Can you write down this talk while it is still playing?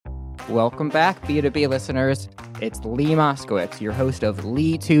Welcome back, B2B listeners. It's Lee Moskowitz, your host of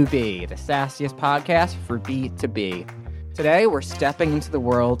Lee2B, the sassiest podcast for B2B. Today, we're stepping into the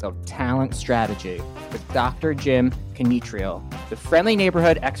world of talent strategy with Dr. Jim Kanichirayil, the friendly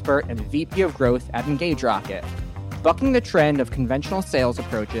neighborhood expert and VP of growth at EngageRocket. Bucking the trend of conventional sales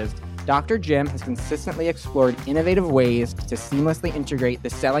approaches, Dr. Jim has consistently explored innovative ways to seamlessly integrate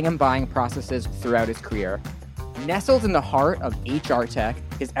the selling and buying processes throughout his career. Nestled in the heart of HR tech,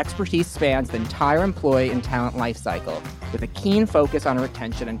 his expertise spans the entire employee and talent lifecycle, with a keen focus on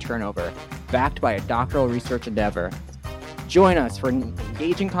retention and turnover, backed by a doctoral research endeavor. Join us for an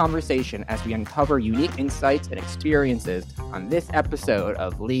engaging conversation as we uncover unique insights and experiences on this episode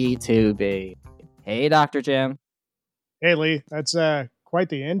of Lee2B. Hey, Dr. Jim. Hey, Lee. That's quite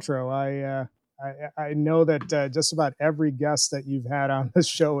the intro. I know that just about every guest that you've had on this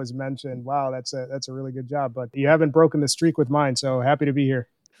show has mentioned, wow, that's a really good job. But you haven't broken the streak with mine, so happy to be here.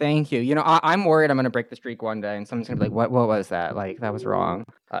 Thank you. You know, I'm worried I'm going to break the streak one day, and someone's going to be like, what was that? Like, that was wrong.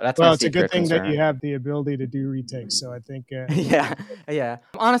 That's well, it's a good thing that you have the ability to do retakes, so I think... Yeah.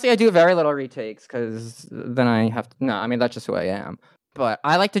 Honestly, I do very little retakes, because then I have to... No, I mean, that's just who I am. But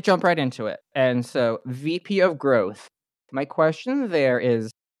I like to jump right into it. And so, VP of Growth. My question there is,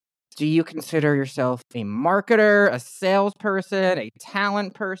 do you consider yourself a marketer, a salesperson, a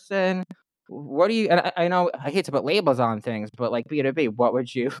talent person? What do you? And I know I hate to put labels on things, but like B2B, what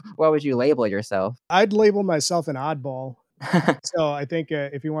would you label yourself? I'd label myself an oddball. So I think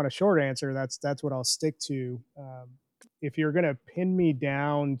if you want a short answer, that's what I'll stick to. If you're going to pin me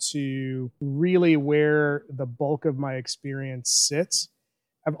down to really where the bulk of my experience sits,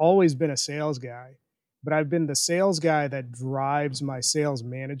 I've always been a sales guy. But I've been the sales guy that drives my sales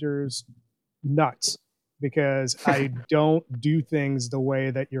managers nuts because I don't do things the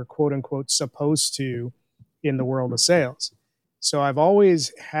way that you're quote unquote supposed to in the world of sales. So I've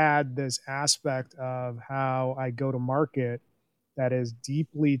always had this aspect of how I go to market that is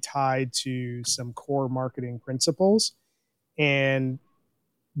deeply tied to some core marketing principles. And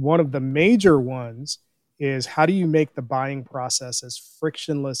one of the major ones is, how do you make the buying process as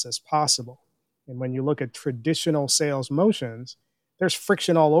frictionless as possible? And when you look at traditional sales motions, there's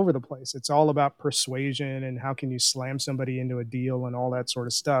friction all over the place. It's all about persuasion and how can you slam somebody into a deal and all that sort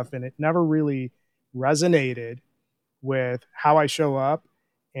of stuff. And it never really resonated with how I show up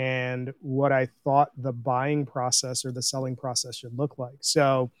and what I thought the buying process or the selling process should look like.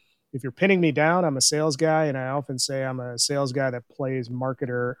 So if you're pinning me down, I'm a sales guy. And I often say I'm a sales guy that plays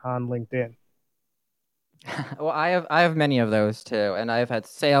marketer on LinkedIn. Well, I have many of those too, and I've had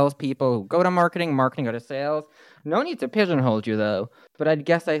sales people who go to marketing go to sales. No need to pigeonhole you though, but I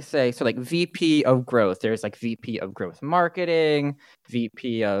guess I say so. Like VP of growth, there's like VP of growth marketing,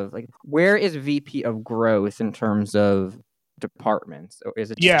 VP of like, where is VP of growth in terms of departments, or is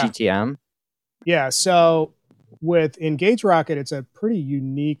it just GTM? Yeah. So with EngageRocket, it's a pretty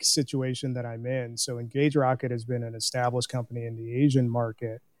unique situation that I'm in. So EngageRocket has been an established company in the Asian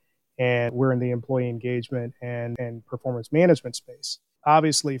market. And we're in the employee engagement and performance management space.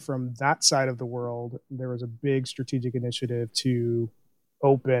 Obviously, from that side of the world, there was a big strategic initiative to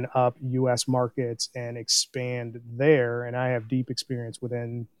open up U.S. markets and expand there. And I have deep experience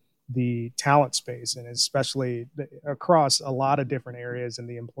within the talent space, and especially across a lot of different areas in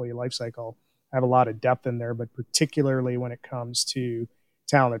the employee lifecycle. I have a lot of depth in there, but particularly when it comes to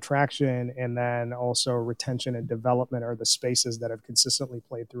talent attraction and then also retention and development are the spaces that have consistently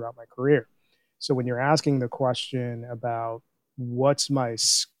played throughout my career. So when you're asking the question about what's my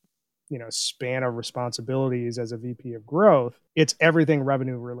span of responsibilities as a VP of growth, it's everything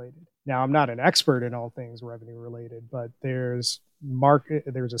revenue related. Now, I'm not an expert in all things revenue related, but there's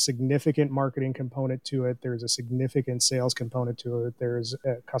a significant marketing component to it. There's a significant sales component to it. There's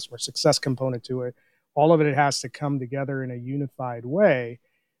a customer success component to it. All of it has to come together in a unified way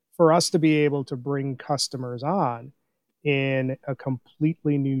for us to be able to bring customers on in a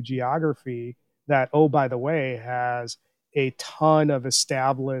completely new geography that, oh, by the way, has a ton of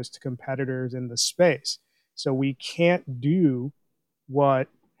established competitors in the space. So we can't do what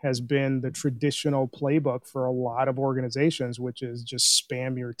has been the traditional playbook for a lot of organizations, which is just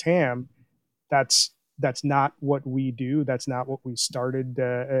spam your TAM. That's not what we do. That's not what we started,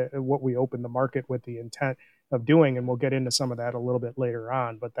 what we opened the market with the intent of doing. And we'll get into some of that a little bit later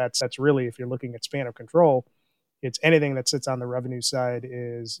on. But that's really, if you're looking at span of control, it's anything that sits on the revenue side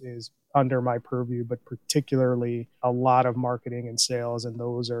is under my purview, but particularly a lot of marketing and sales. And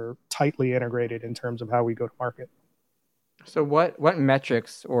those are tightly integrated in terms of how we go to market. So what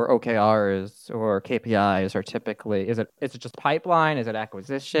metrics or OKRs or KPIs are typically, is it just pipeline? Is it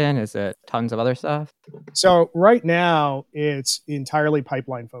acquisition? Is it tons of other stuff? So right now it's entirely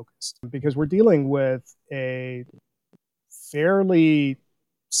pipeline focused because we're dealing with a fairly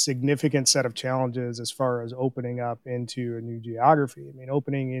significant set of challenges as far as opening up into a new geography. I mean,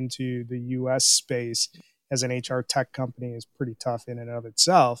 opening into the US space as an HR tech company is pretty tough in and of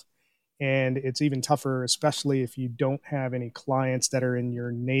itself. And it's even tougher, especially if you don't have any clients that are in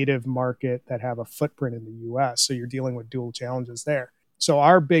your native market that have a footprint in the US. So you're dealing with dual challenges there. So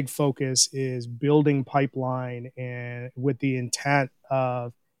our big focus is building pipeline and with the intent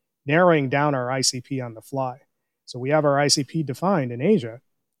of narrowing down our ICP on the fly. So we have our ICP defined in Asia.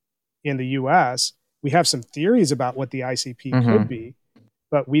 In the US, we have some theories about what the ICP could be,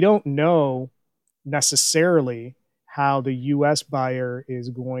 but we don't know necessarily how the US buyer is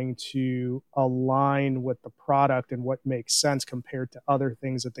going to align with the product and what makes sense compared to other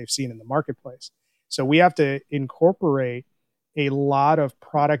things that they've seen in the marketplace. So we have to incorporate a lot of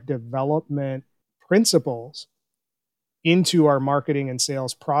product development principles into our marketing and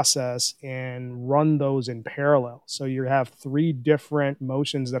sales process and run those in parallel. So you have three different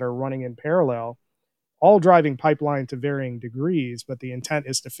motions that are running in parallel, all driving pipeline to varying degrees, but the intent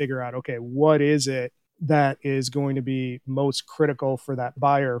is to figure out, okay, what is it that is going to be most critical for that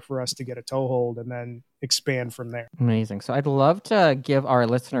buyer for us to get a toehold and then expand from there. Amazing. So I'd love to give our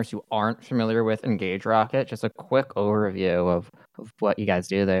listeners who aren't familiar with Engage Rocket just a quick overview of what you guys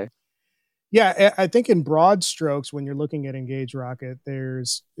do there. Yeah, I think in broad strokes, when you're looking at Engage Rocket,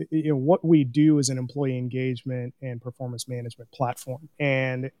 there's, what we do is an employee engagement and performance management platform.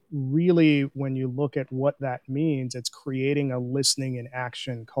 And really, when you look at what that means, it's creating a listening and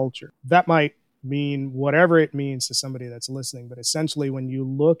action culture. That might mean whatever it means to somebody that's listening. But essentially, when you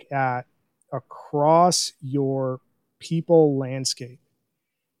look at across your people landscape,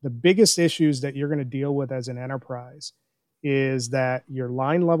 the biggest issues that you're going to deal with as an enterprise is that your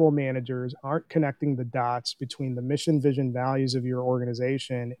line level managers aren't connecting the dots between the mission, vision, values of your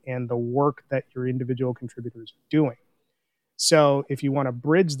organization and the work that your individual contributors are doing. So if you want to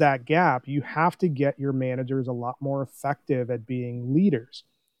bridge that gap, you have to get your managers a lot more effective at being leaders.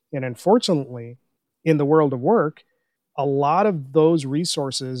 And unfortunately, in the world of work, a lot of those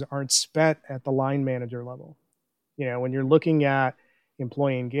resources aren't spent at the line manager level. When you're looking at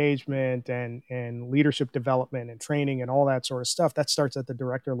employee engagement and leadership development and training and all that sort of stuff, that starts at the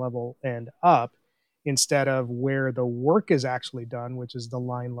director level and up instead of where the work is actually done, which is the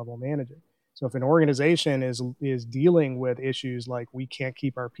line level manager. So if an organization is dealing with issues like we can't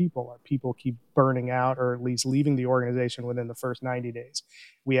keep our people keep burning out or at least leaving the organization within the first 90 days.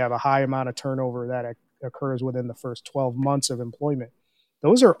 We have a high amount of turnover that occurs within the first 12 months of employment.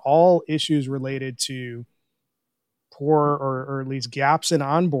 Those are all issues related to poor or at least gaps in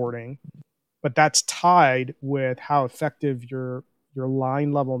onboarding, but that's tied with how effective your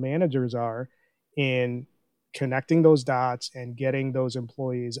line level managers are in connecting those dots and getting those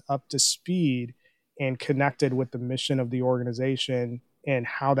employees up to speed and connected with the mission of the organization and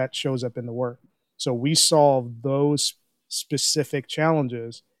how that shows up in the work. So we solve those specific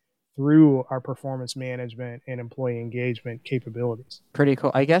challenges through our performance management and employee engagement capabilities. Pretty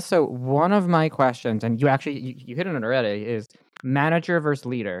cool. I guess so. One of my questions, and you hit on it already, is manager versus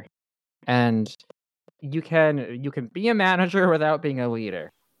leader. And you can be a manager without being a leader.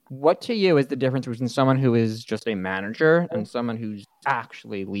 What to you is the difference between someone who is just a manager and someone who's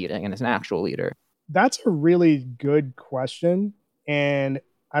actually leading and is an actual leader? That's a really good question. And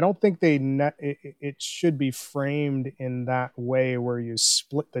I don't think it should be framed in that way where you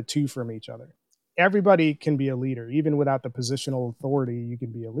split the two from each other. Everybody can be a leader. Even without the positional authority, you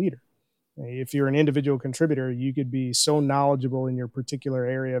can be a leader. If you're an individual contributor, you could be so knowledgeable in your particular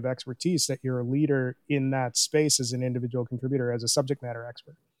area of expertise that you're a leader in that space as an individual contributor, as a subject matter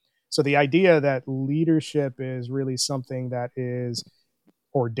expert. So the idea that leadership is really something that is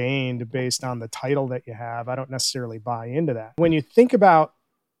ordained based on the title that you have, I don't necessarily buy into that. When you think about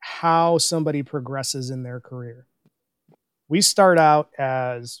how somebody progresses in their career, we start out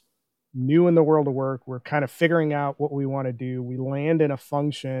as new in the world of work. We're kind of figuring out what we want to do. We land in a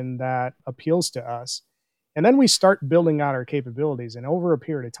function that appeals to us. And then we start building out our capabilities. And over a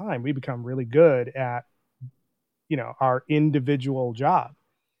period of time, we become really good at, our individual job.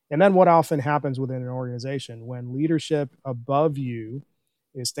 And then what often happens within an organization when leadership above you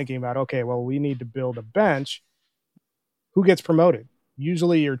is thinking about, okay, well, we need to build a bench, who gets promoted?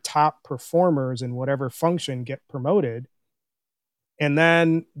 Usually your top performers in whatever function get promoted. And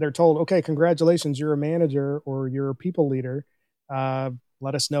then they're told, okay, congratulations, you're a manager or you're a people leader.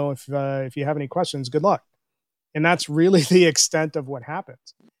 Let us know if you have any questions. Good luck. And that's really the extent of what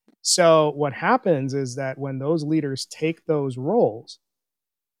happens. So what happens is that when those leaders take those roles,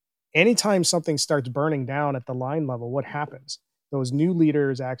 anytime something starts burning down at the line level, what happens? Those new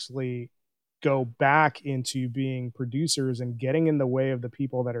leaders actually go back into being producers and getting in the way of the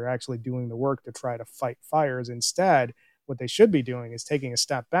people that are actually doing the work to try to fight fires. Instead, what they should be doing is taking a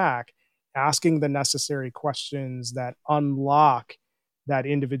step back, asking the necessary questions that unlock that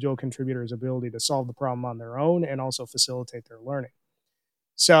individual contributor's ability to solve the problem on their own and also facilitate their learning.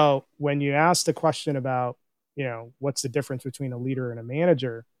 So when you ask the question about, what's the difference between a leader and a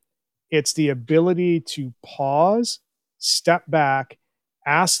manager, it's the ability to pause, step back,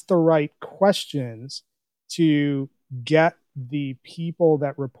 ask the right questions to get the people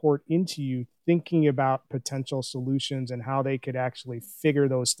that report into you thinking about potential solutions and how they could actually figure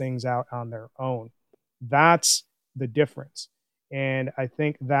those things out on their own. That's the difference. And I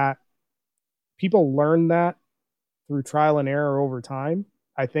think that people learn that through trial and error over time.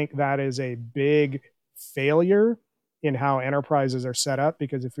 I think that is a big failure in how enterprises are set up,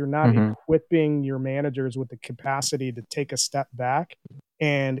 because if you're not equipping your managers with the capacity to take a step back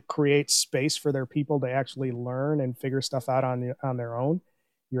and create space for their people to actually learn and figure stuff out on their own,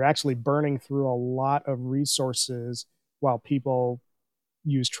 you're actually burning through a lot of resources while people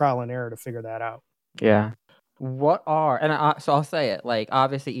use trial and error to figure that out. Yeah. So I'll say it, like,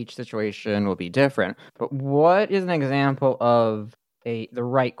 obviously each situation will be different, but what is an example of the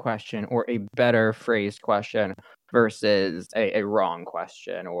right question or a better phrased question versus a wrong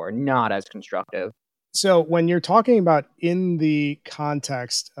question or not as constructive? So when you're talking about in the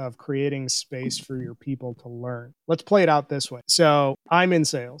context of creating space for your people to learn, let's play it out this way. So I'm in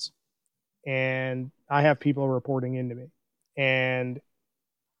sales and I have people reporting into me, and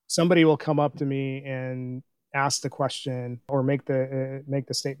somebody will come up to me and ask the question or make the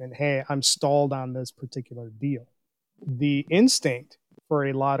statement, "Hey, I'm stalled on this particular deal." The instinct for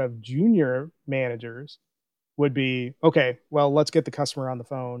a lot of junior managers would be, okay, well, let's get the customer on the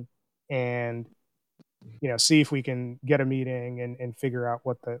phone and see if we can get a meeting and figure out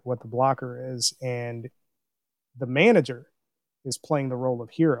what the blocker is. And the manager is playing the role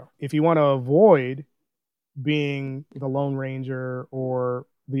of hero. If you want to avoid being the Lone Ranger or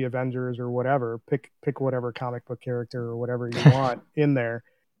the Avengers or whatever, pick whatever comic book character or whatever you want in there.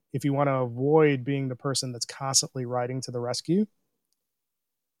 If you want to avoid being the person that's constantly riding to the rescue,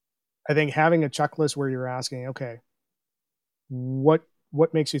 I think having a checklist where you're asking, okay, what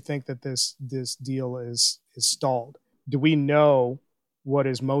makes you think that this deal is stalled? Do we know what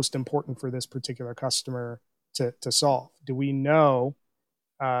is most important for this particular customer to solve? Do we know?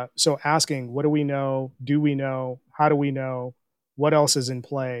 So asking, what do we know? Do we know? How do we know? What else is in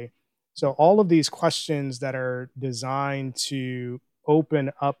play? So all of these questions that are designed to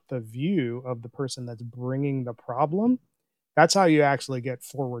open up the view of the person that's bringing the problem, that's how you actually get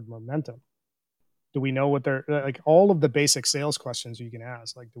forward momentum. Do we know what they're like? All of the basic sales questions you can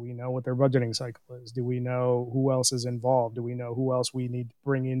ask, like, do we know what their budgeting cycle is? Do we know who else is involved? Do we know who else we need to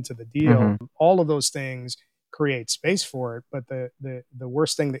bring into the deal? All of those things create space for it. But the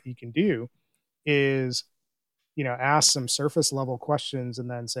worst thing that you can do is, ask some surface level questions and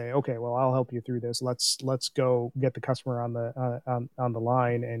then say, okay, well, I'll help you through this. Let's go get the customer on the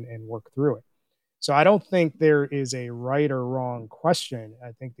line and work through it. So I don't think there is a right or wrong question.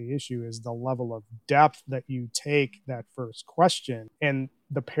 I think the issue is the level of depth that you take that first question. And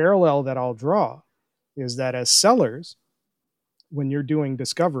the parallel that I'll draw is that as sellers, when you're doing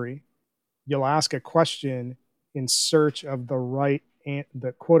discovery, you'll ask a question in search of the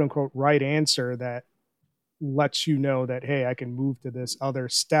quote unquote right answer that lets you know that, hey, I can move to this other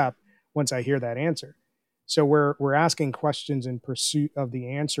step once I hear that answer. So we're asking questions in pursuit of the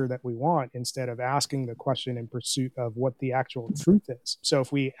answer that we want instead of asking the question in pursuit of what the actual truth is. So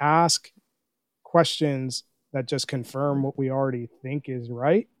if we ask questions that just confirm what we already think is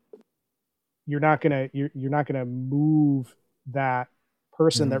right, you're not gonna move that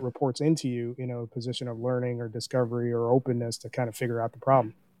person that reports into you in a position of learning or discovery or openness to kind of figure out the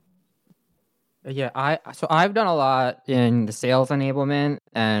problem. Yeah, I've done a lot in the sales enablement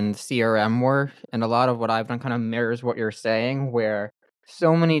and CRM work, and a lot of what I've done kind of mirrors what you're saying, where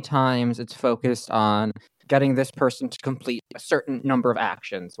so many times it's focused on getting this person to complete a certain number of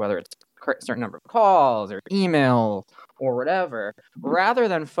actions, whether it's a certain number of calls or emails or whatever, rather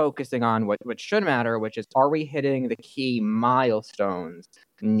than focusing on what should matter, which is, are we hitting the key milestones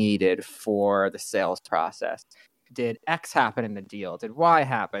needed for the sales process? Did X happen in the deal? Did Y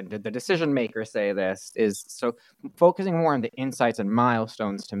happen? Did the decision maker say this? So focusing more on the insights and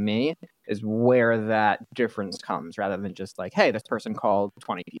milestones, to me, is where that difference comes, rather than just like, hey, this person called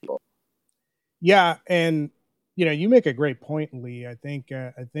 20 people. Yeah, and You make a great point, Lee. I think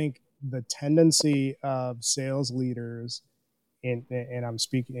the tendency of sales leaders, and I'm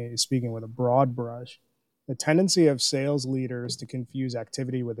speaking with a broad brush, the tendency of sales leaders to confuse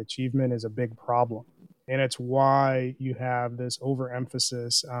activity with achievement is a big problem, and it's why you have this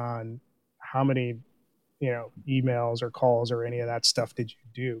overemphasis on how many emails or calls or any of that stuff did you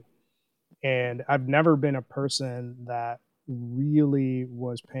do. And I've never been a person that really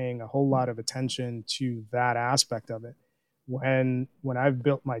was paying a whole lot of attention to that aspect of it. When I've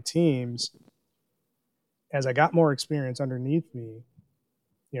built my teams, as I got more experience underneath me,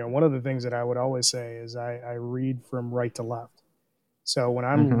 one of the things that I would always say is I read from right to left. So when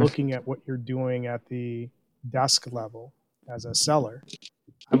I'm Mm-hmm. looking at what you're doing at the desk level as a seller,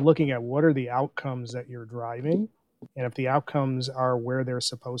 I'm looking at what are the outcomes that you're driving. And if the outcomes are where they're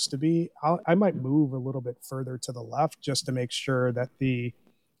supposed to be, I might move a little bit further to the left just to make sure that the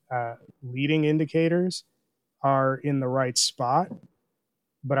leading indicators are in the right spot.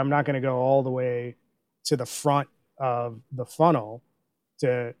 But I'm not going to go all the way to the front of the funnel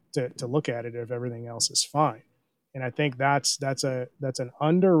to look at it if everything else is fine. And I think that's an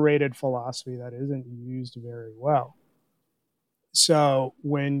underrated philosophy that isn't used very well. So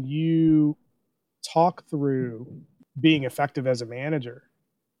when you talk through being effective as a manager,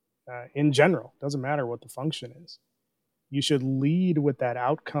 in general, doesn't matter what the function is, you should lead with that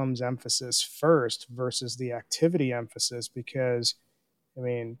outcomes emphasis first versus the activity emphasis, because I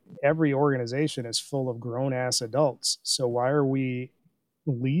mean, every organization is full of grown ass adults. So why are we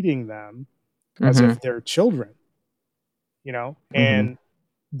leading them as Mm-hmm. if they're children? Mm-hmm. And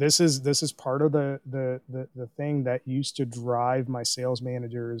this is part of the thing that used to drive my sales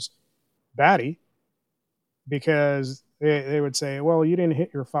managers batty, because they would say, well, you didn't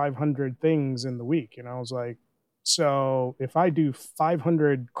hit your 500 things in the week. And I was like, so if I do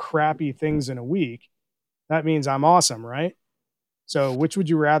 500 crappy things in a week, that means I'm awesome, right? So which would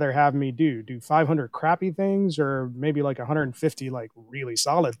you rather have me do? Do 500 crappy things or maybe like 150 like really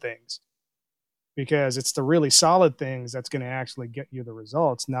solid things? Because it's the really solid things that's going to actually get you the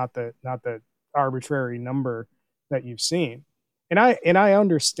results, not the arbitrary number that you've seen. And I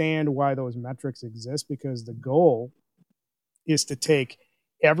understand why those metrics exist, because the goal is to take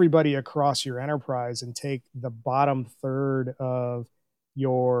everybody across your enterprise and take the bottom third of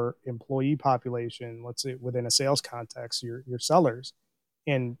your employee population, let's say within a sales context, your sellers,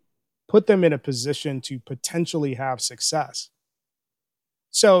 and put them in a position to potentially have success.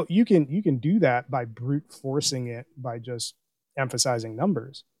 So you can do that by brute forcing it, by just emphasizing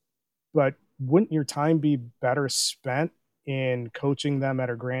numbers. But wouldn't your time be better spent in coaching them at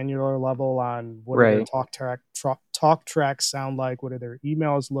a granular level on what do their Right. talk tracks sound like, what do their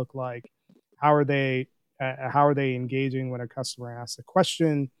emails look like, how are they engaging when a customer asks a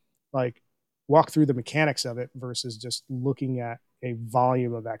question, like walk through the mechanics of it versus just looking at a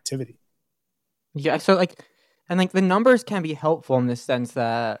volume of activity. Yeah, so and the numbers can be helpful in the sense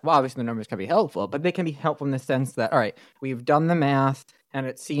that, well, obviously the numbers can be helpful, but they can be helpful in the sense that, all right, we've done the math and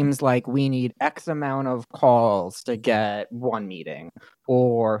it seems like we need X amount of calls to get one meeting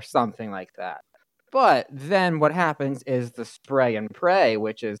or something like that. But then what happens is the spray and pray,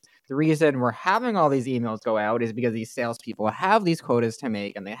 which is the reason we're having all these emails go out is because these salespeople have these quotas to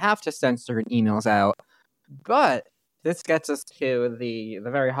make and they have to send certain emails out. But this gets us to the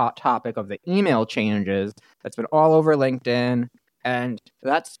very hot topic of the email changes that's been all over LinkedIn. And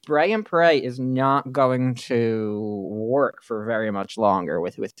that spray and pray is not going to work for very much longer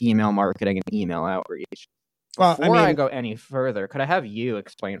with email marketing and email outreach. Before I go any further, could I have you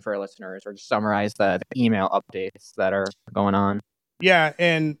explain for our listeners or just summarize the email updates that are going on? Yeah,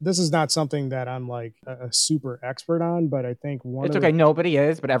 and this is not something that I'm like a super expert on, but I think it's okay. Nobody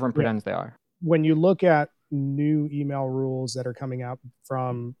is, but everyone pretends they are. When you look at new email rules that are coming out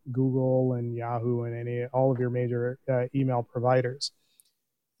from Google and Yahoo and all of your major email providers,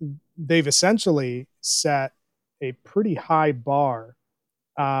 they've essentially set a pretty high bar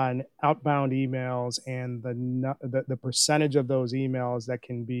on outbound emails and the percentage of those emails that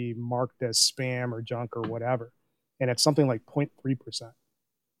can be marked as spam or junk or whatever, and it's something like 0.3%.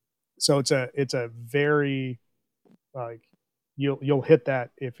 So it's a very like you'll hit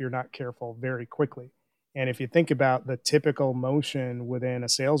that if you're not careful very quickly. And if you think about the typical motion within a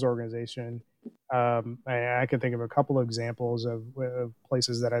sales organization, I can think of a couple of examples of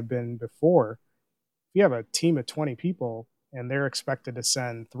places that I've been before. If you have a team of 20 people and they're expected to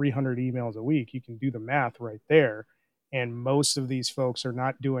send 300 emails a week, you can do the math right there. And most of these folks are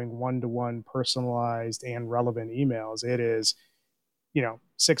not doing one-to-one personalized and relevant emails. It is,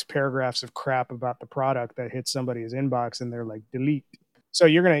 6 paragraphs of crap about the product that hits somebody's inbox and they're like, delete. So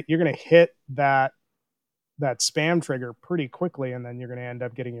you're gonna hit that that spam trigger pretty quickly, and then you're going to end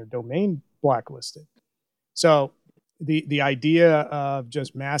up getting your domain blacklisted. So the idea of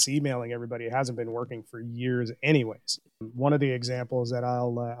just mass emailing everybody hasn't been working for years anyways. One of the examples that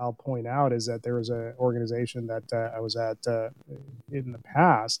I'll point out is that there was an organization that I was at in the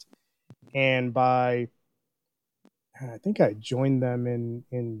past, and I think I joined them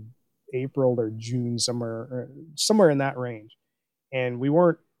in April or June, somewhere in that range. And we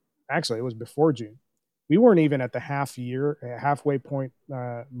weren't, actually it was before June. We weren't even at the halfway point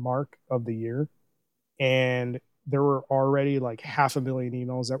mark of the year. And there were already like 500,000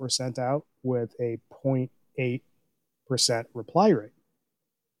 emails that were sent out with a 0.8% reply rate.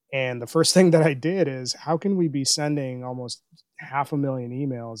 And the first thing that I did is, how can we be sending almost 500,000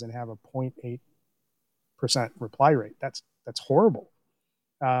 emails and have a 0.8% reply rate? That's horrible.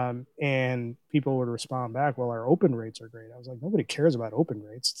 And people would respond back, well, our open rates are great. I was like, nobody cares about open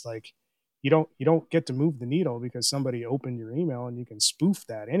rates. It's like, you don't get to move the needle because somebody opened your email, and you can spoof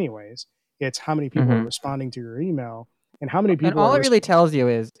that anyways. It's how many people are responding to your email, and how many people. And all it really tells you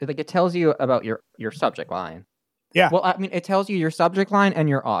is, like, it tells you about your subject line. Yeah. Well, I mean, it tells you your subject line and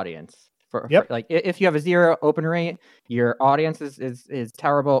your audience. For like, if you have a 0 open rate, your audience is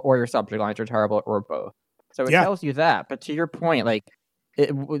terrible, or your subject lines are terrible, or both. So it tells you that. But to your point, like,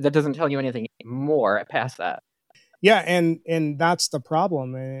 that doesn't tell you anything more past that. Yeah, and that's the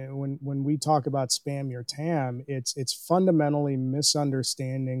problem. When we talk about spam your TAM, it's fundamentally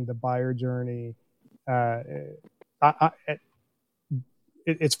misunderstanding the buyer journey.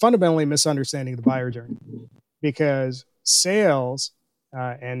 It's fundamentally misunderstanding the buyer journey, because sales,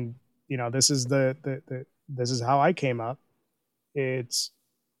 and this is this is how I came up.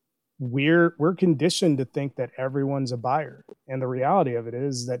 We're conditioned to think that everyone's a buyer, and the reality of it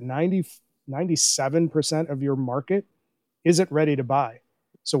is that 97% of your market isn't ready to buy.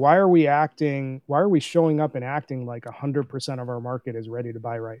 So why are we showing up and acting like 100% of our market is ready to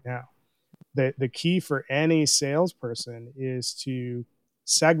buy right now? The key for any salesperson is to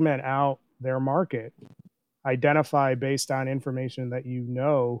segment out their market, identify based on information that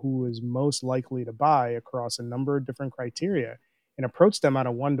who is most likely to buy across a number of different criteria, and approach them on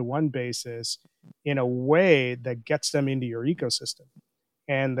a one-to-one basis in a way that gets them into your ecosystem.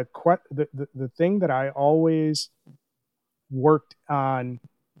 And the thing that I always worked on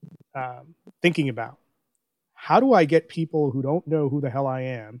thinking about, how do I get people who don't know who the hell I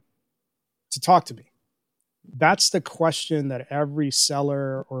am to talk to me? That's the question that every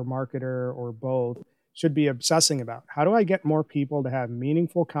seller or marketer or both should be obsessing about. How do I get more people to have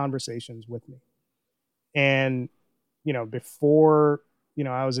meaningful conversations with me? And before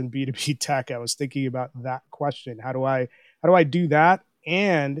I was in B2B tech, I was thinking about that question. How do I do that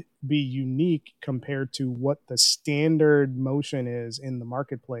and be unique compared to what the standard motion is in the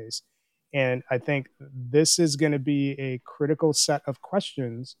marketplace? And I think this is going to be a critical set of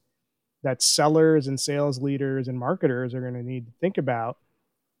questions that sellers and sales leaders and marketers are going to need to think about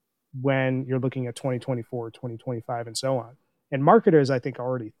when you're looking at 2024, 2025, and so on. And marketers, I think,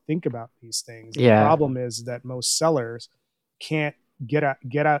 already think about these things. The problem is that most sellers can't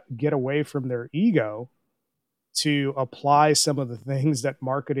get away from their ego to apply some of the things that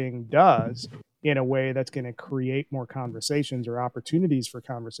marketing does in a way that's going to create more conversations or opportunities for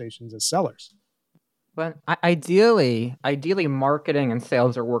conversations as sellers. But ideally, marketing and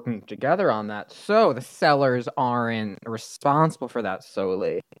sales are working together on that, so the sellers aren't responsible for that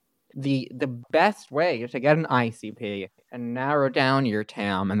solely. The best way to get an ICP and narrow down your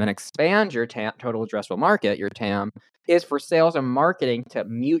TAM and then expand your total addressable market, your TAM, is for sales and marketing to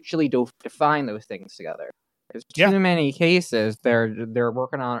mutually define those things together. Because too many cases, they're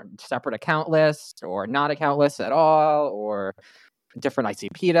working on separate account lists or not account lists at all, or different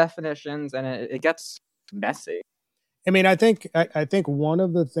ICP definitions, and it gets messy. I mean, I think one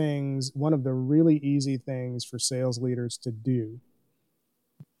of the really easy things for sales leaders to do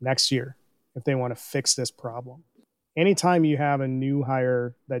next year, if they want to fix this problem, anytime you have a new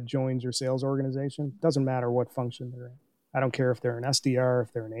hire that joins your sales organization, doesn't matter what function they're in. I don't care if they're an SDR,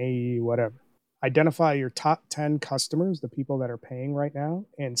 if they're an AE, whatever. Identify your top 10 customers, the people that are paying right now,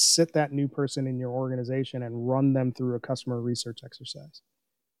 and sit that new person in your organization and run them through a customer research exercise.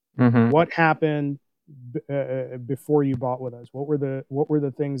 What happened before you bought with us? What were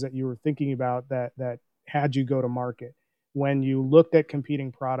the things that you were thinking about that had you go to market? When you looked at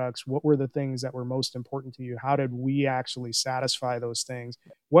competing products, what were the things that were most important to you? How did we actually satisfy those things?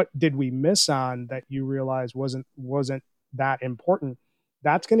 What did we miss on that you realized wasn't that important?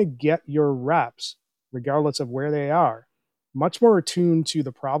 That's going to get your reps, regardless of where they are, much more attuned to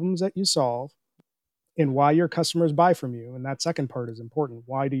the problems that you solve and why your customers buy from you. And that second part is important.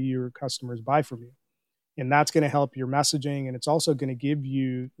 Why do your customers buy from you? And that's going to help your messaging. And it's also going to give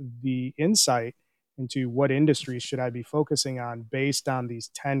you the insight into what industries should I be focusing on based on these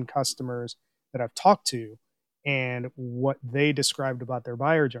 10 customers that I've talked to and what they described about their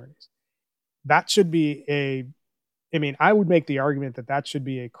buyer journeys. That should be I would make the argument that that should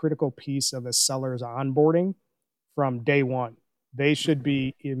be a critical piece of a seller's onboarding from day one. They should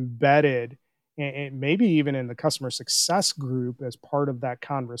be embedded and maybe even in the customer success group as part of that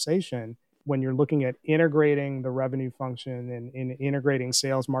conversation when you're looking at integrating the revenue function and in integrating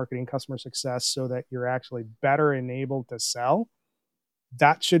sales, marketing, customer success so that you're actually better enabled to sell.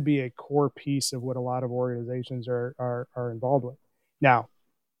 That should be a core piece of what a lot of organizations are involved with. Now,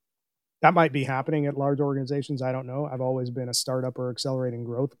 that might be happening at large organizations. I don't know. I've always been a startup or accelerating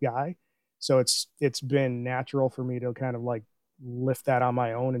growth guy. So it's been natural for me to kind of like lift that on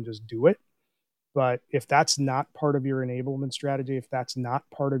my own and just do it. But if that's not part of your enablement strategy, if that's not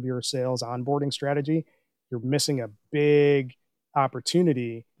part of your sales onboarding strategy, you're missing a big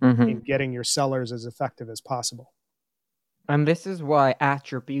opportunity in getting your sellers as effective as possible. And this is why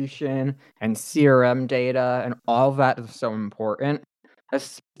attribution and CRM data and all of that is so important,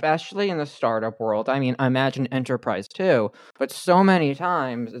 especially in the startup world. I mean, I imagine enterprise too, but so many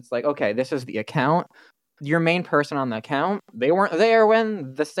times it's like, okay, this is the account. Your main person on the account, they weren't there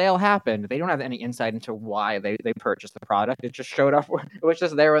when the sale happened. They don't have any insight into why they purchased the product. It just showed up. It was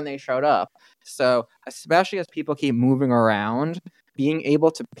just there when they showed up. So especially as people keep moving around, being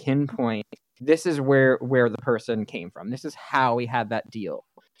able to pinpoint this is where the person came from. This is how we had that deal.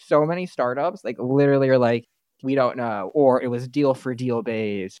 So many startups like literally are like, we don't know, or it was deal for deal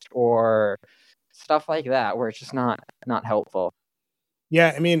based or stuff like that where it's just not helpful.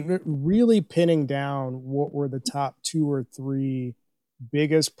 Yeah, I mean, really pinning down what were the top 2 or 3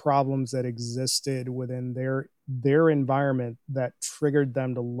 biggest problems that existed within their environment that triggered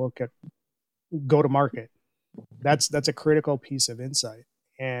them to look at go to market. That's a critical piece of insight.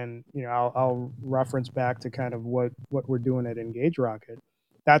 And I'll reference back to kind of what we're doing at Engage Rocket.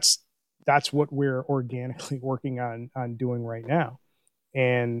 That's what we're organically working on doing right now.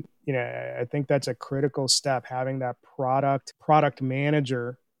 And I think that's a critical step, having that product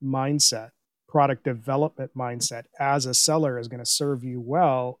manager mindset, product development mindset as a seller is going to serve you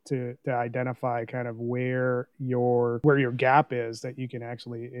well to identify kind of where your gap is that you can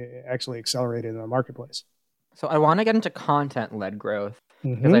actually accelerate in the marketplace. So I want to get into content-led growth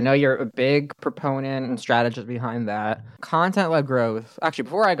because I know you're a big proponent and strategist behind that. Content-led growth. Actually,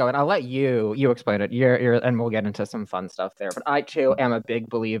 before I go, and I'll let you explain it. You're and we'll get into some fun stuff there. But I too am a big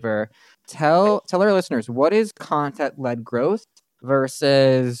believer. Tell our listeners, what is content-led growth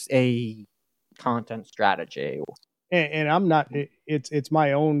versus a content strategy? And I'm not. It's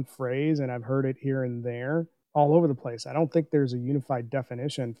my own phrase, and I've heard it here and there, all over the place. I don't think there's a unified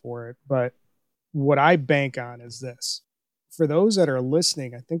definition for it, but what I bank on is this. For those that are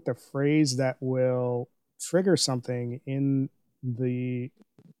listening, I think the phrase that will trigger something in the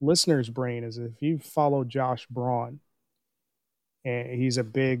listener's brain is if you follow Josh Braun, and he's a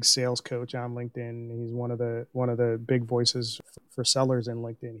big sales coach on LinkedIn. He's one of the big voices for sellers in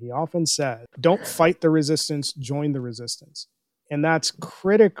LinkedIn. He often says, "Don't fight the resistance, join the resistance." And that's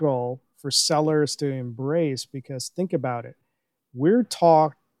critical for sellers to embrace because think about it. We're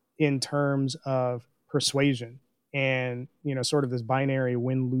taught in terms of persuasion and sort of this binary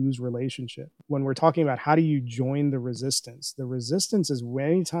win-lose relationship. When we're talking about how do you join the resistance is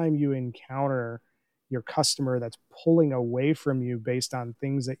anytime you encounter your customer that's pulling away from you based on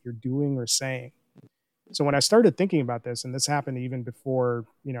things that you're doing or saying. So when I started thinking about this, and this happened even before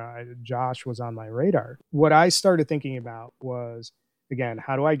Josh was on my radar, what I started thinking about was, again,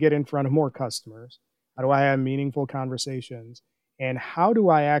 how do I get in front of more customers? How do I have meaningful conversations? And how do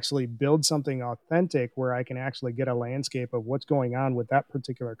I actually build something authentic where I can actually get a landscape of what's going on with that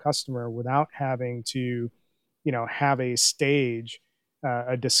particular customer without having to, have a stage,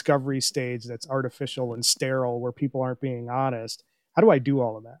 a discovery stage that's artificial and sterile where people aren't being honest? How do I do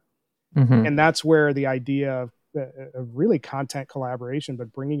all of that? And that's where the idea of really content collaboration,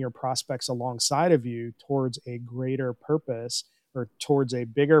 but bringing your prospects alongside of you towards a greater purpose or towards a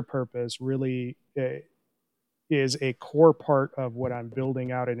bigger purpose really is a core part of what I'm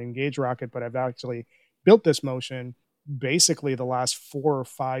building out at Engage Rocket. But I've actually built this motion basically the last 4 or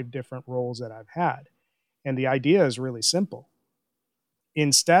 5 different roles that I've had. And the idea is really simple.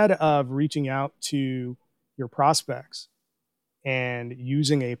 Instead of reaching out to your prospects and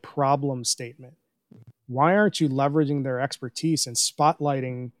using a problem statement, why aren't you leveraging their expertise and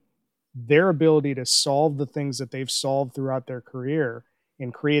spotlighting their ability to solve the things that they've solved throughout their career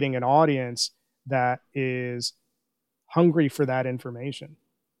and creating an audience that is hungry for that information?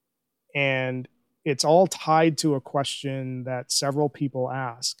 And it's all tied to a question that several people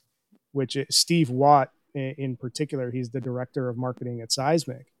ask, which is Steve Watt in particular. He's the director of marketing at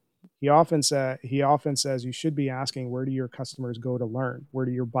Seismic. He often says you should be asking, where do your customers go to learn? Where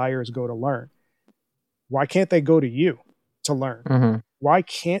do your buyers go to learn? Why can't they go to you to learn? Mm-hmm. Why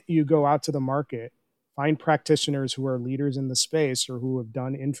can't you go out to the market, find practitioners who are leaders in the space or who have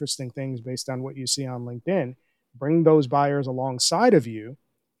done interesting things based on what you see on LinkedIn, bring those buyers alongside of you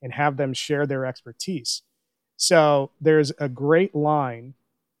and have them share their expertise? So there's a great line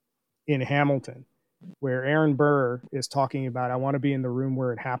in Hamilton where Aaron Burr is talking about, I want to be in the room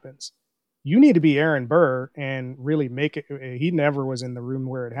where it happens. You need to be Aaron Burr and really make it. He never was in the room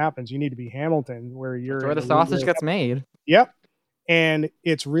where it happens. You need to be Hamilton, where you're That's where the sausage gets made. Yep. And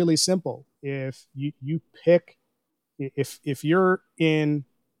it's really simple. If you pick, if you're in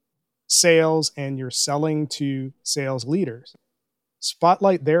sales and you're selling to sales leaders,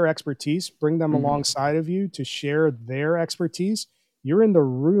 spotlight their expertise, bring them alongside of you to share their expertise. You're in the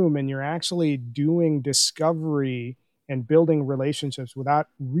room and you're actually doing discovery and building relationships without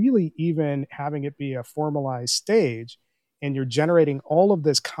really even having it be a formalized stage. And you're generating all of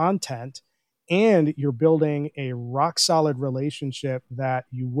this content and you're building a rock solid relationship that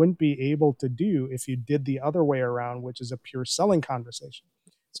you wouldn't be able to do if you did the other way around, which is a pure selling conversation.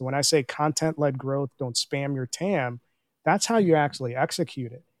 So when I say content-led growth, don't spam your TAM, that's how you actually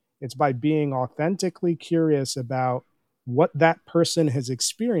execute it. It's by being authentically curious about what that person has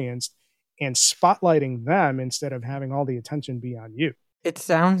experienced and spotlighting them instead of having all the attention be on you. It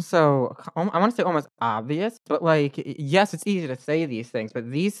sounds so, I want to say almost obvious, but like, yes, it's easy to say these things, but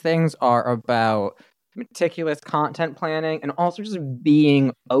these things are about meticulous content planning and also just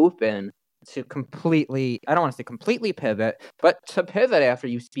being open to completely, I don't want to say completely pivot, but to pivot after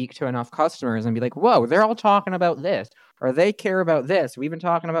you speak to enough customers and be like, whoa, they're all talking about this, or they care about this. We've been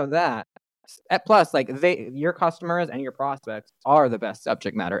talking about that. Plus, like your customers and your prospects are the best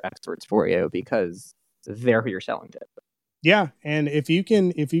subject matter experts for you because they're who you're selling to. Yeah, and if you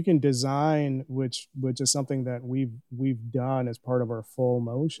can design, which is something that we've done as part of our full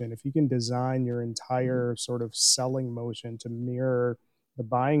motion, if you can design your entire sort of selling motion to mirror the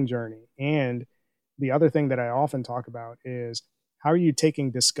buying journey. And the other thing that I often talk about is how are you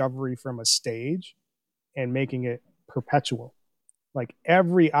taking discovery from a stage and making it perpetual? Like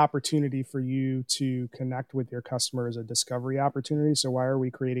every opportunity for you to connect with your customer is a discovery opportunity. So why are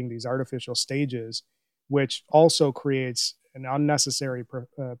we creating these artificial stages, which also creates an unnecessary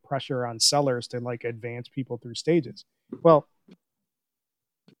pressure on sellers to like advance people through stages? Well,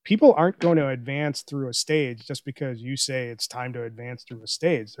 people aren't going to advance through a stage just because you say it's time to advance through a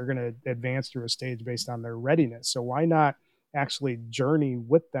stage. They're going to advance through a stage based on their readiness. So why not actually journey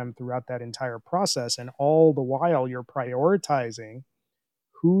with them throughout that entire process? And all the while you're prioritizing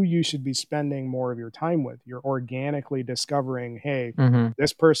who you should be spending more of your time with. You're organically discovering, hey,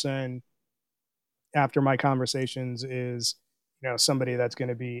 this person after my conversations is, somebody that's going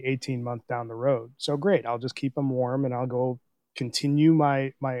to be 18 months down the road. So great. I'll just keep them warm and I'll go continue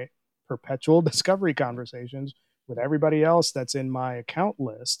my perpetual discovery conversations with everybody else that's in my account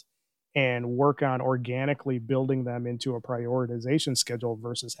list and work on organically building them into a prioritization schedule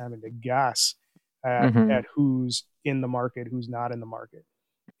versus having to guess at who's in the market, who's not in the market.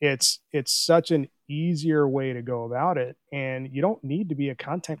 It's such an easier way to go about it. And you don't need to be a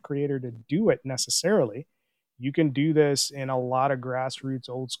content creator to do it necessarily. You can do this in a lot of grassroots,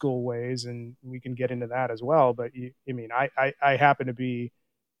 old school ways, and we can get into that as well. But I happen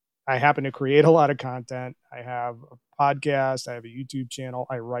to create a lot of content. I have a podcast, I have a YouTube channel,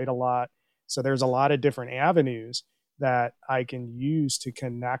 I write a lot. So there's a lot of different avenues that I can use to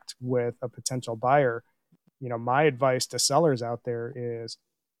connect with a potential buyer. My advice to sellers out there is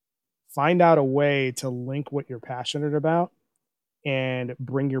find out a way to link what you're passionate about and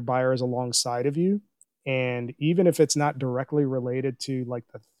bring your buyers alongside of you. And even if it's not directly related to like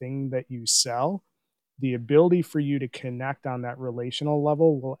the thing that you sell, the ability for you to connect on that relational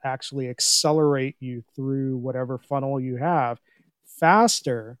level will actually accelerate you through whatever funnel you have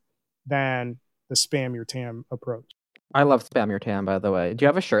faster than the spam your TAM approach. I love spam your TAM, by the way. Do you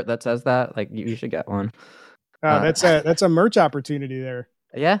have a shirt that says that? Like you should get one. That's a merch opportunity there.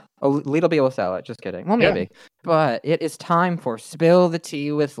 Yeah? Oh, Lee'll be able to sell it. Just kidding. Well, maybe. Yeah. But it is time for Spill the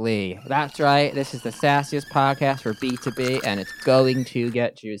Tea with Lee. That's right. This is the sassiest podcast for B2B, and it's going to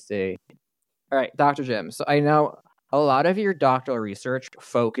get juicy. All right, Dr. Jim. So I know a lot of your doctoral research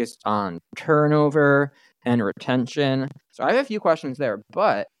focused on turnover and retention. So I have a few questions there,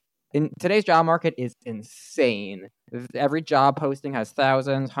 but in today's job market is insane. Every job posting has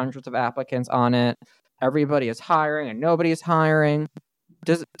thousands, hundreds of applicants on it. Everybody is hiring and nobody is hiring.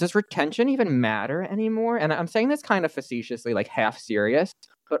 does retention even matter anymore? And I'm saying this kind of facetiously, like half serious,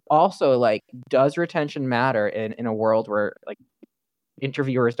 but also like, does retention matter in a world where like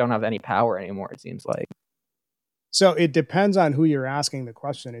interviewers don't have any power anymore, it seems like? So it depends on who you're asking the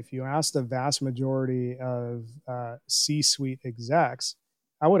question. If you ask the vast majority of C-suite execs,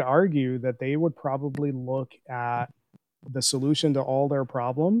 I would argue that they would probably look at the solution to all their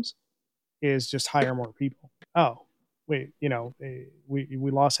problems is just hire more people. Oh, wait,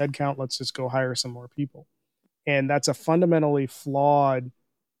 we lost headcount. Let's just go hire some more people. And that's a fundamentally flawed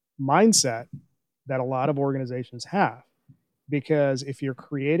mindset that a lot of organizations have. Because if you're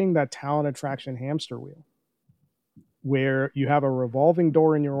creating that talent attraction hamster wheel, where you have a revolving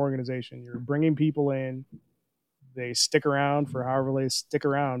door in your organization, you're bringing people in, they stick around for however they stick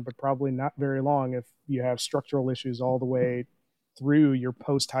around, but probably not very long if you have structural issues all the way through your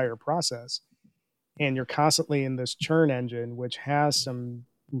post-hire process. And you're constantly in this churn engine, which has some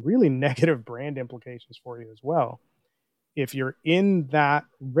really negative brand implications for you as well. If you're in that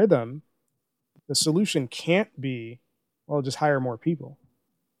rhythm, the solution can't be, well, just hire more people.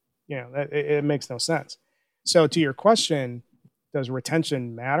 It makes no sense. So to your question, does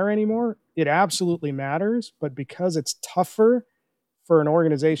retention matter anymore? It absolutely matters, but because it's tougher for an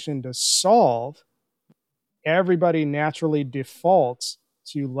organization to solve, everybody naturally defaults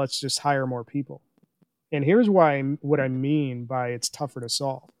to let's just hire more people. And here's what I mean by it's tougher to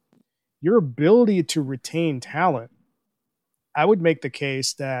solve. Your ability to retain talent, I would make the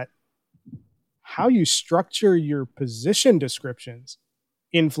case that how you structure your position descriptions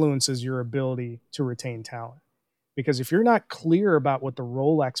influences your ability to retain talent. Because if you're not clear about what the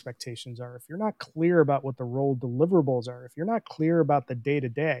role expectations are, if you're not clear about what the role deliverables are, if you're not clear about the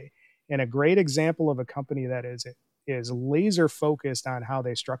day-to-day, and a great example of a company that is laser focused on how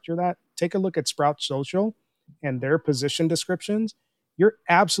they structure that, take a look at Sprout Social and their position descriptions. You're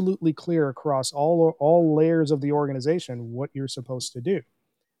absolutely clear across all layers of the organization what you're supposed to do.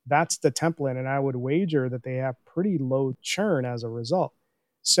 That's the template, and I would wager that they have pretty low churn as a result.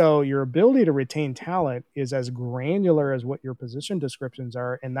 So your ability to retain talent is as granular as what your position descriptions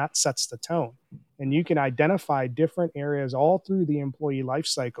are, and that sets the tone. And you can identify different areas all through the employee life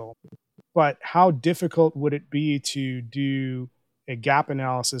cycle. But how difficult would it be to do a gap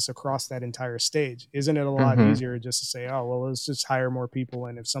analysis across that entire stage? Isn't it a lot easier just to say, oh, well, let's just hire more people,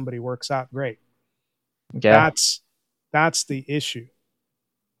 and if somebody works out, great. Yeah. That's the issue.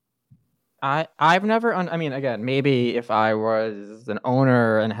 I've never, I mean, again, maybe if I was an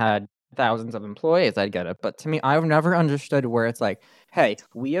owner and had thousands of employees, I'd get it. But to me, I've never understood where it's like, hey,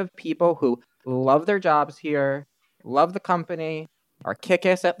 we have people who love their jobs here, love the company, are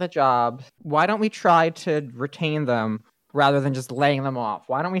kick-ass at the job. Why don't we try to retain them rather than just laying them off?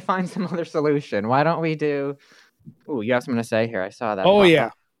 Why don't we find some other solution? Why don't we do... Ooh, you have something to say here. I saw that. Oh,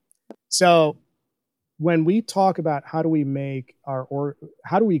 yeah. So when we talk about how do we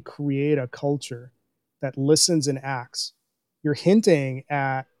create a culture that listens and acts, you're hinting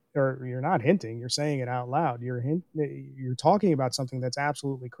at, or you're not hinting, you're saying it out loud. You're talking about something that's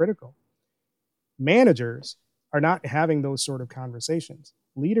absolutely critical. Managers are not having those sort of conversations.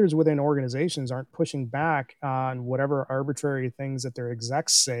 Leaders within organizations aren't pushing back on whatever arbitrary things that their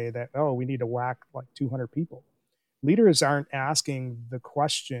execs say that, oh, we need to whack like 200 people. Leaders aren't asking the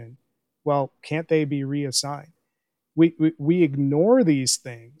question, well, can't they be reassigned? We ignore these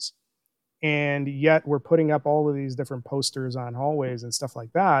things, and yet we're putting up all of these different posters on hallways and stuff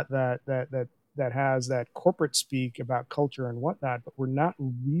like that has that corporate speak about culture and whatnot, but we're not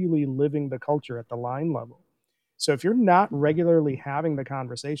really living the culture at the line level. So if you're not regularly having the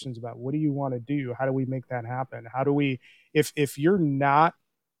conversations about what do you want to do, how do we make that happen? How do we, if you're not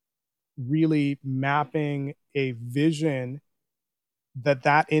really mapping a vision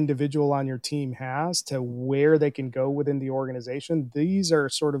that individual on your team has to where they can go within the organization, these are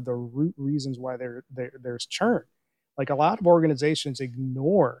sort of the root reasons why there's churn. Like a lot of organizations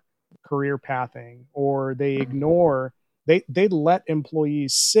ignore career pathing, or they let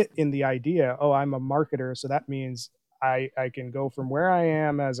employees sit in the idea, oh, I'm a marketer, so that means I can go from where I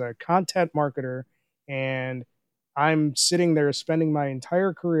am as a content marketer, and I'm sitting there spending my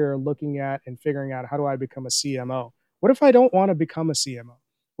entire career looking at and figuring out how do I become a CMO. What if I don't want to become a CMO?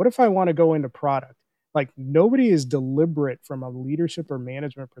 What if I want to go into product? Like, nobody is deliberate from a leadership or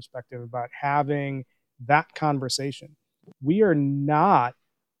management perspective about having that conversation. We are not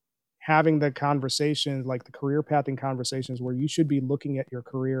having the conversations, like the career pathing conversations, where you should be looking at your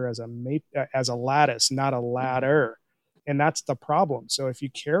career as a lattice, not a ladder. And that's the problem. So if you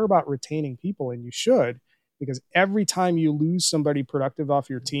care about retaining people, and you should, because every time you lose somebody productive off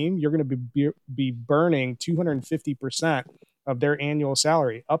your team, you're going to be burning 250% of their annual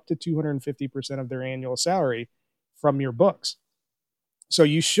salary, up to 250% of their annual salary from your books. So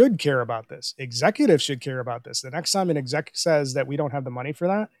you should care about this. Executives should care about this. The next time an exec says that we don't have the money for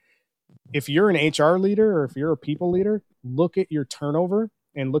that, if you're an HR leader or if you're a people leader, look at your turnover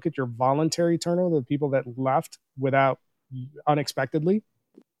and look at your voluntary turnover, the people that left without unexpectedly,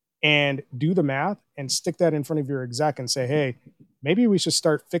 and do the math and stick that in front of your exec and say, hey, maybe we should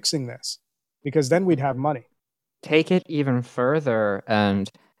start fixing this, because then we'd have money. Take it even further and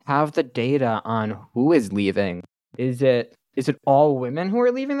have the data on who is leaving. Is it all women who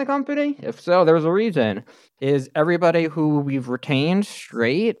are leaving the company? If so, there's a reason. Is everybody who we've retained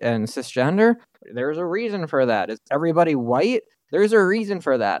straight and cisgender? There's a reason for that. Is everybody white? There's a reason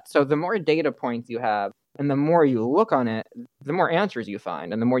for that. So the more data points you have and the more you look on it, the more answers you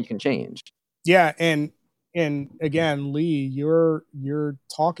find and the more you can change. Yeah. And again, Lee, you're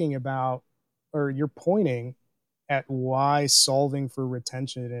talking about, or you're pointing at why solving for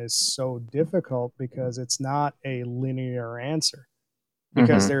retention is so difficult, because it's not a linear answer,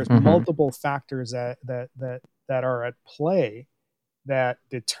 because there's multiple factors that are at play that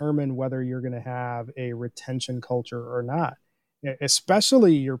determine whether you're going to have a retention culture or not.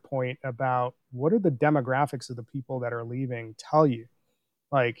 Especially your point about what are the demographics of the people that are leaving tell you.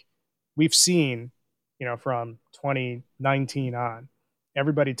 Like we've seen, from 2019 on,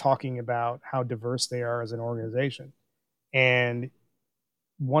 everybody talking about how diverse they are as an organization. And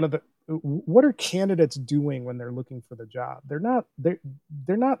what are candidates doing when they're looking for the job? They're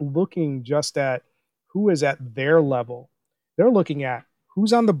not looking just at who is at their level. They're looking at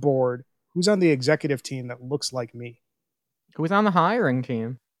who's on the board, who's on the executive team that looks like me. Who's on the hiring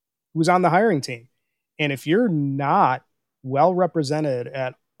team? Who's on the hiring team? And if you're not well represented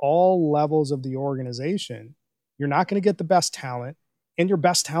at all levels of the organization, you're not going to get the best talent, and your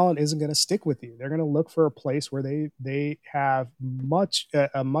best talent isn't going to stick with you. They're going to look for a place where they have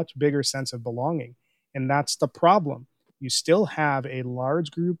a much bigger sense of belonging. And that's the problem. You still have a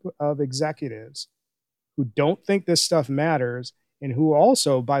large group of executives who don't think this stuff matters, and who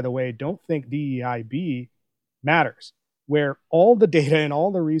also, by the way, don't think DEIB matters, where all the data and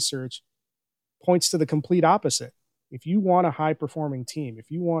all the research points to the complete opposite. If you want a high-performing team,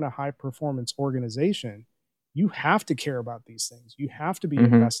 if you want a high-performance organization, you have to care about these things. You have to be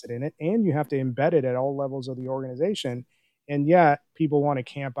invested in it, and you have to embed it at all levels of the organization. And yet people want to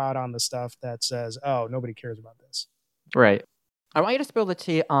camp out on the stuff that says, oh, nobody cares about this. Right. I want you to spill the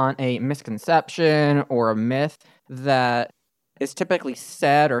tea on a misconception or a myth that is typically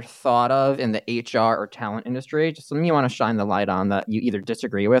said or thought of in the HR or talent industry. Just something you want to shine the light on that you either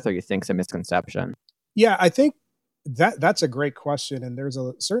disagree with or you think is a misconception. Yeah, I think that's a great question. And there's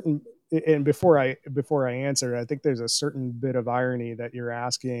a certain, and before I answer, I think there's a certain bit of irony that you're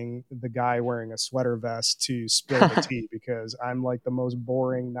asking the guy wearing a sweater vest to spill the tea, because I'm like the most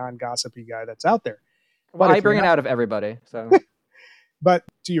boring, non-gossipy guy that's out there. Well, I bring it out of everybody. So, but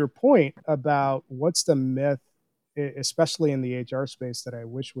to your point about what's the myth, especially in the HR space, that I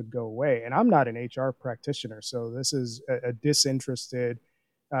wish would go away. And I'm not an HR practitioner, so this is a disinterested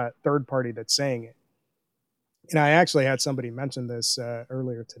third party that's saying it. And I actually had somebody mention this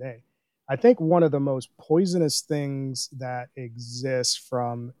earlier today. I think one of the most poisonous things that exists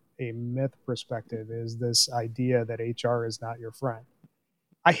from a myth perspective is this idea that HR is not your friend.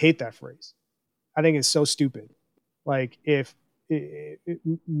 I hate that phrase. I think it's so stupid. Like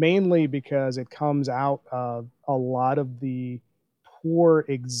mainly because it comes out of a lot of the poor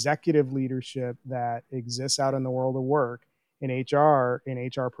executive leadership that exists out in the world of work. In HR,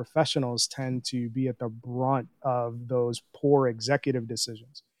 HR professionals tend to be at the brunt of those poor executive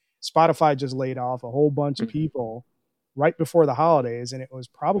decisions. Spotify just laid off a whole bunch of people right before the holidays, and it was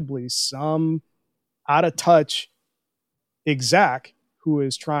probably some out of touch exec who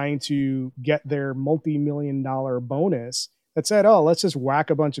is trying to get their multi-million-dollar bonus that said, oh, let's just whack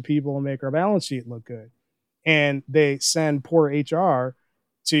a bunch of people and make our balance sheet look good. And they send poor HR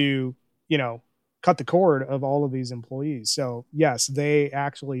to, cut the cord of all of these employees. So yes, they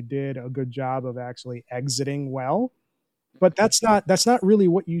actually did a good job of actually exiting well, but that's not really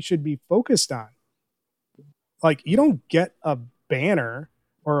what you should be focused on. Like, you don't get a banner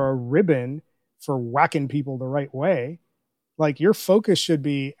or a ribbon for whacking people the right way. Like, your focus should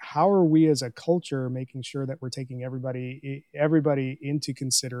be, how are we as a culture making sure that we're taking everybody into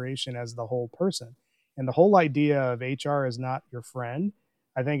consideration as the whole person? And the whole idea of HR is not your friend,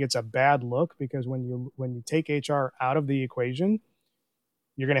 I think it's a bad look, because when you take HR out of the equation,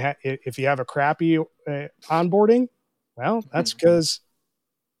 you're going to have, if you have a crappy onboarding, well, that's because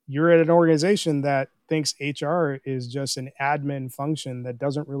you're at an organization that thinks HR is just an admin function that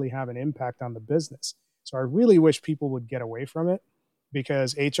doesn't really have an impact on the business. So I really wish people would get away from it,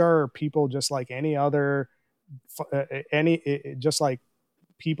 because HR are people just like any other, just like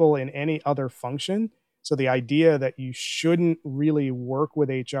people in any other function. So the idea that you shouldn't really work with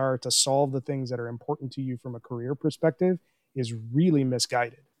HR to solve the things that are important to you from a career perspective is really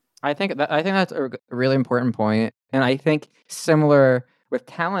misguided. I think that's a really important point, and I think similar with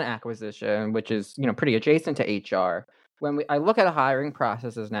talent acquisition, which is pretty adjacent to HR. When I look at hiring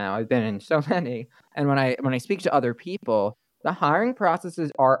processes now, I've been in so many, and when I speak to other people, the hiring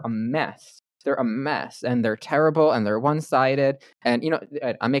processes are a mess. They're a mess, and they're terrible, and they're one-sided. And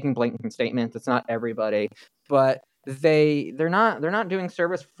I'm making blanket statements. It's not everybody, but they're not doing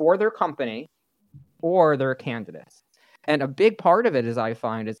service for their company or their candidates. And a big part of it, as I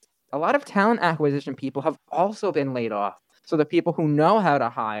find, is a lot of talent acquisition people have also been laid off. So the people who know how to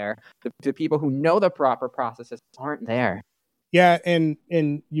hire, the people who know the proper processes aren't there. Yeah, and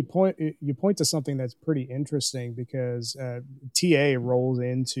you point to something that's pretty interesting, because TA rolls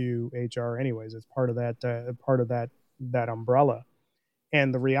into HR anyways. It's part of that umbrella.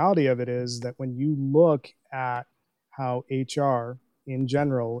 And the reality of it is that when you look at how HR in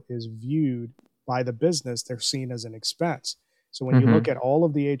general is viewed by the business, they're seen as an expense. So when you look at all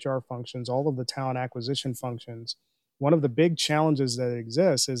of the HR functions, all of the talent acquisition functions, one of the big challenges that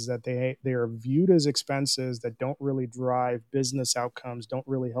exists is that they are viewed as expenses that don't really drive business outcomes, don't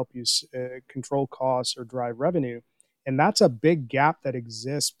really help you control costs or drive revenue. And that's a big gap that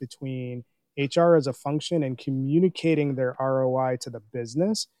exists between HR as a function and communicating their ROI to the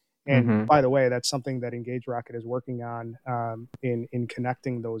business. And by the way, that's something that Engage Rocket is working on, in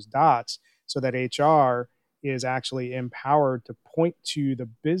connecting those dots, so that HR is actually empowered to point to the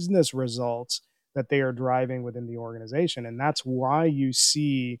business results that they are driving within the organization. And that's why you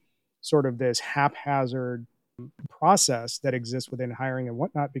see sort of this haphazard process that exists within hiring and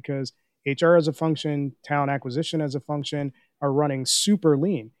whatnot, because HR as a function, talent acquisition as a function are running super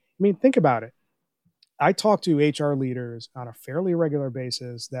lean. I mean, think about it. I talk to HR leaders on a fairly regular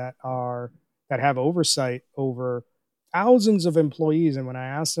basis that have oversight over thousands of employees. And when I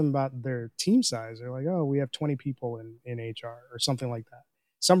ask them about their team size, they're like, oh, we have 20 people in HR or something like that.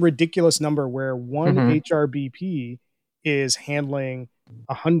 Some ridiculous number where one HR BP is handling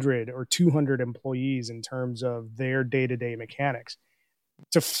 100 or 200 employees in terms of their day-to-day mechanics.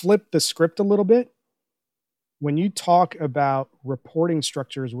 To flip the script a little bit, when you talk about reporting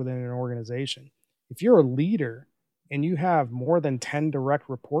structures within an organization, if you're a leader and you have more than 10 direct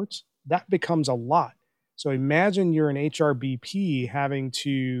reports, that becomes a lot. So imagine you're an HRBP having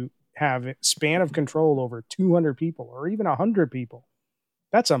to have a span of control over 200 people or even 100 people.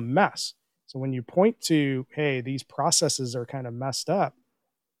 That's a mess. So when you point to, hey, these processes are kind of messed up,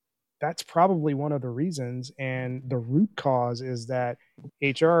 that's probably one of the reasons. And the root cause is that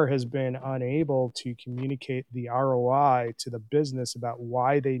HR has been unable to communicate the ROI to the business about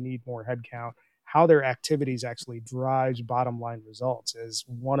why they need more headcount, how their activities actually drives bottom line results is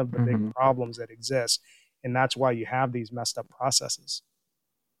one of the big problems that exists. And that's why you have these messed up processes.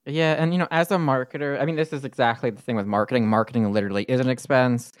 Yeah, and as a marketer, I mean, this is exactly the thing with marketing. Marketing literally is an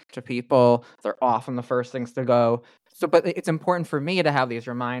expense to people. They're often the first things to go. So, but it's important for me to have these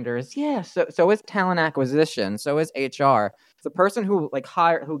reminders. Yeah, so is talent acquisition. So is HR. The person who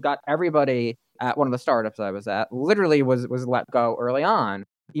who got everybody at one of the startups I was at literally was let go early on,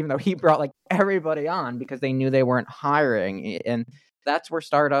 even though he brought everybody on because they knew they weren't hiring. And that's where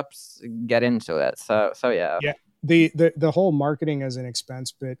startups get into it. So yeah. Yeah. The whole marketing as an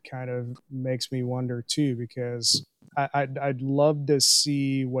expense bit kind of makes me wonder too, because I'd love to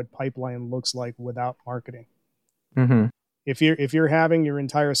see what pipeline looks like without marketing. If you're having your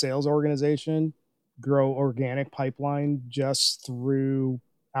entire sales organization grow organic pipeline just through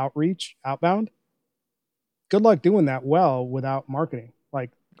outbound, good luck doing that well without marketing.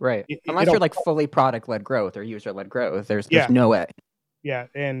 Right. Unless you're fully product-led growth or user-led growth, there's no way. Yeah,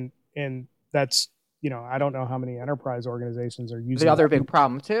 and that's, I don't know how many enterprise organizations are using. The other big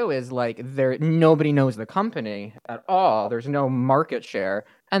problem too is nobody knows the company at all. There's no market share,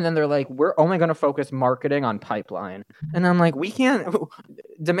 and then they're like, we're only going to focus marketing on pipeline, and I'm like, we can't.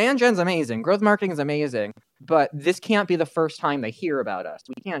 Demand gen's amazing, growth marketing is amazing, but this can't be the first time they hear about us.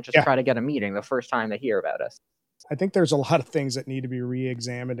 We can't just try to get a meeting the first time they hear about us. I think there's a lot of things that need to be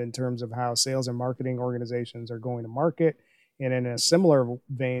re-examined in terms of how sales and marketing organizations are going to market. And in a similar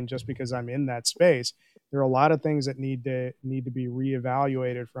vein, just because I'm in that space, there are a lot of things that need to be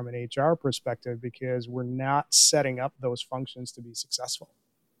reevaluated from an HR perspective, because we're not setting up those functions to be successful.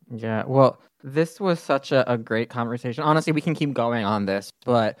 Yeah, well, this was such a great conversation. Honestly, we can keep going on this,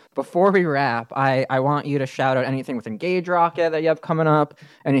 but before we wrap, I want you to shout out anything with Engage Rocket that you have coming up,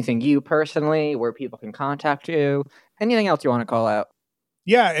 anything you personally, where people can contact you, anything else you want to call out.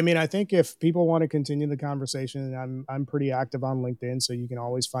 Yeah, I mean, I think if people want to continue the conversation, I'm pretty active on LinkedIn, so you can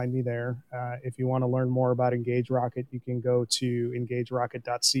always find me there. If you want to learn more about Engage Rocket, you can go to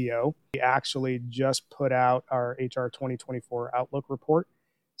engagerocket.co. We actually just put out our HR 2024 Outlook report.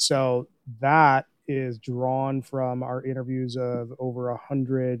 So that is drawn from our interviews of over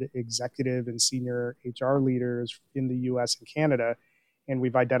 100 executive and senior HR leaders in the US and Canada. And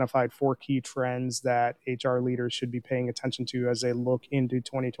we've identified 4 key trends that HR leaders should be paying attention to as they look into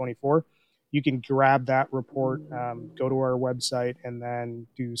 2024. You can grab that report, go to our website, and then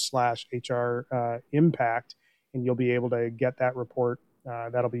do /HR impact, and you'll be able to get that report.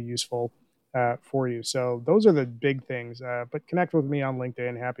 That'll be useful for you. So those are the big things. But connect with me on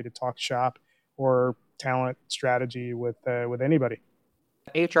LinkedIn. Happy to talk shop or talent strategy with anybody.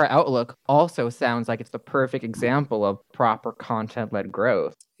 HR Outlook also sounds like it's the perfect example of proper content-led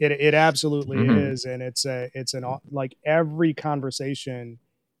growth. It absolutely is, and it's an like every conversation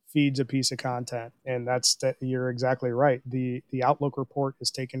feeds a piece of content, and you're exactly right. The Outlook report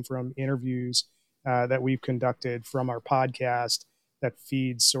is taken from interviews that we've conducted, from our podcast that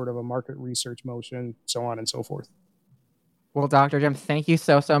feeds sort of a market research motion, so on and so forth. Well, Dr. Jim, thank you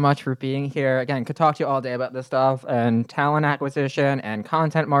so much for being here. Again, could talk to you all day about this stuff and talent acquisition and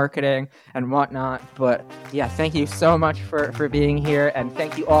content marketing and whatnot. But yeah, thank you so much for being here. And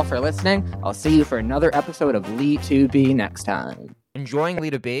thank you all for listening. I'll see you for another episode of Lee2B next time. Enjoying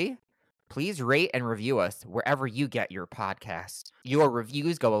Lee2B? Please rate and review us wherever you get your podcasts. Your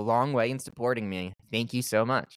reviews go a long way in supporting me. Thank you so much.